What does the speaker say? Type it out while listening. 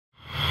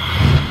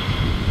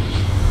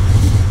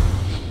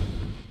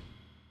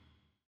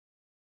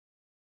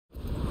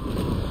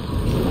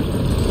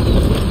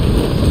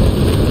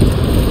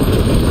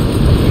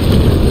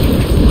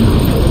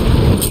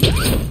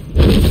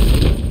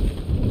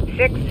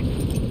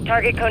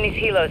Target Konni's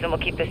helos and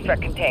we'll keep this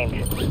threat contained.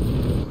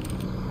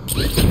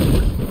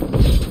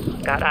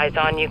 Got eyes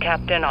on you,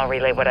 Captain. I'll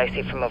relay what I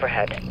see from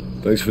overhead.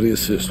 Thanks for the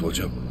assist,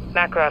 Watcher.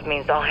 Makarov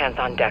means all hands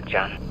on deck,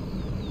 John.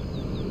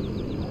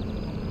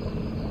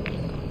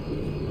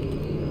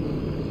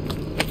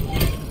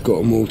 Got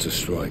a mortar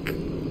strike.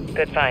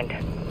 Good find.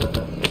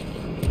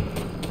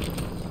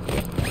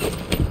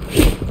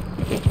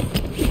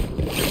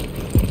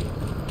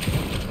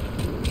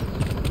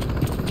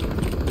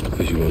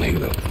 Visual on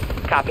Helo.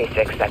 Copy,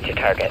 6. That's your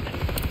target.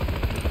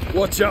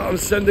 Watch out, I'm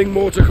sending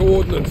mortar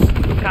coordinates.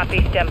 Copy.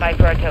 Stand by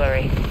for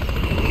artillery.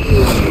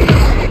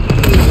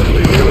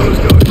 Helo's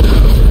going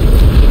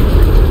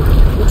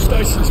down. All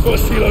stations,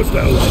 first helo's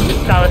down.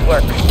 Solid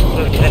work.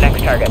 Move to the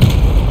next target.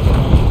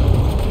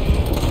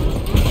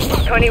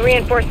 Konni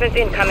reinforcements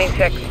incoming,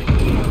 6.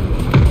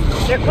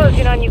 They're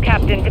closing on you,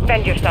 Captain.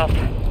 Defend yourself.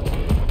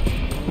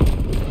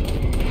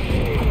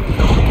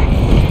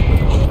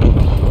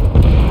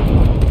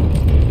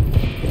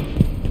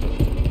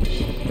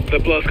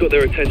 That blast got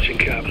their attention,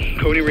 Cap.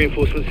 Konni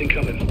reinforcements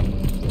incoming.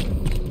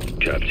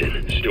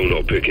 Captain, still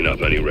not picking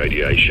up any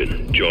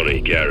radiation.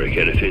 Johnny, Garrick,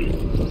 anything?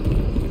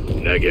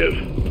 Negative.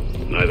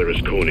 Neither is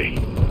Konni.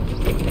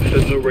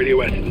 There's no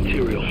radioactive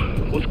material.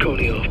 What's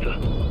Konni after?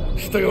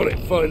 Stay on it,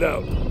 find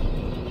out.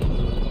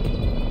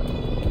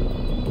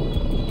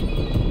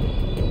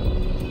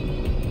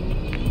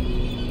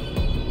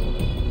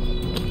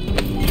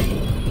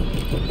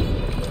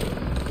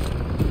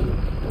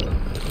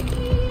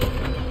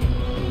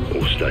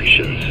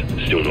 Stations,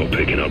 still not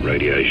picking up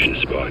radiation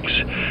spikes.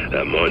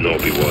 That might not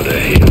be why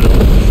they're here.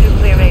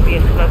 Nuclear may be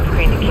a smoke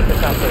screen to keep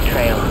us off their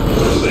trail.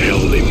 How the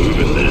hell are they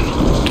moving then?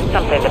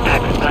 Something that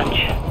packs a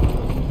punch.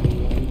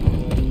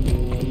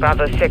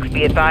 Bravo 6,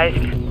 be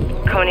advised.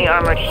 Konni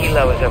armored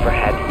helo is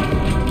overhead.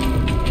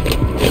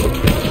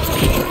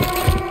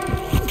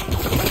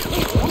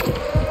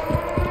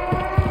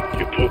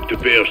 You poked the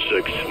bear,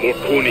 6. More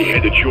Konni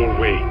headed your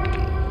way.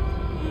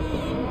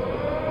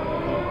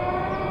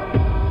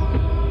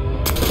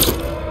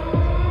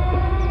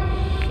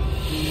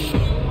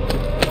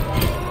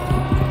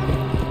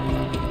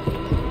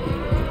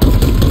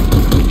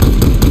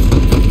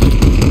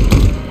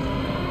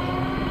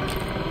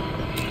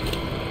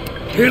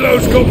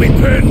 Helo's got me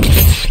pinned!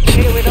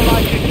 Hit it with a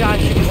launcher, John.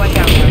 Should be one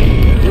down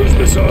there. Cruise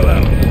missile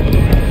out.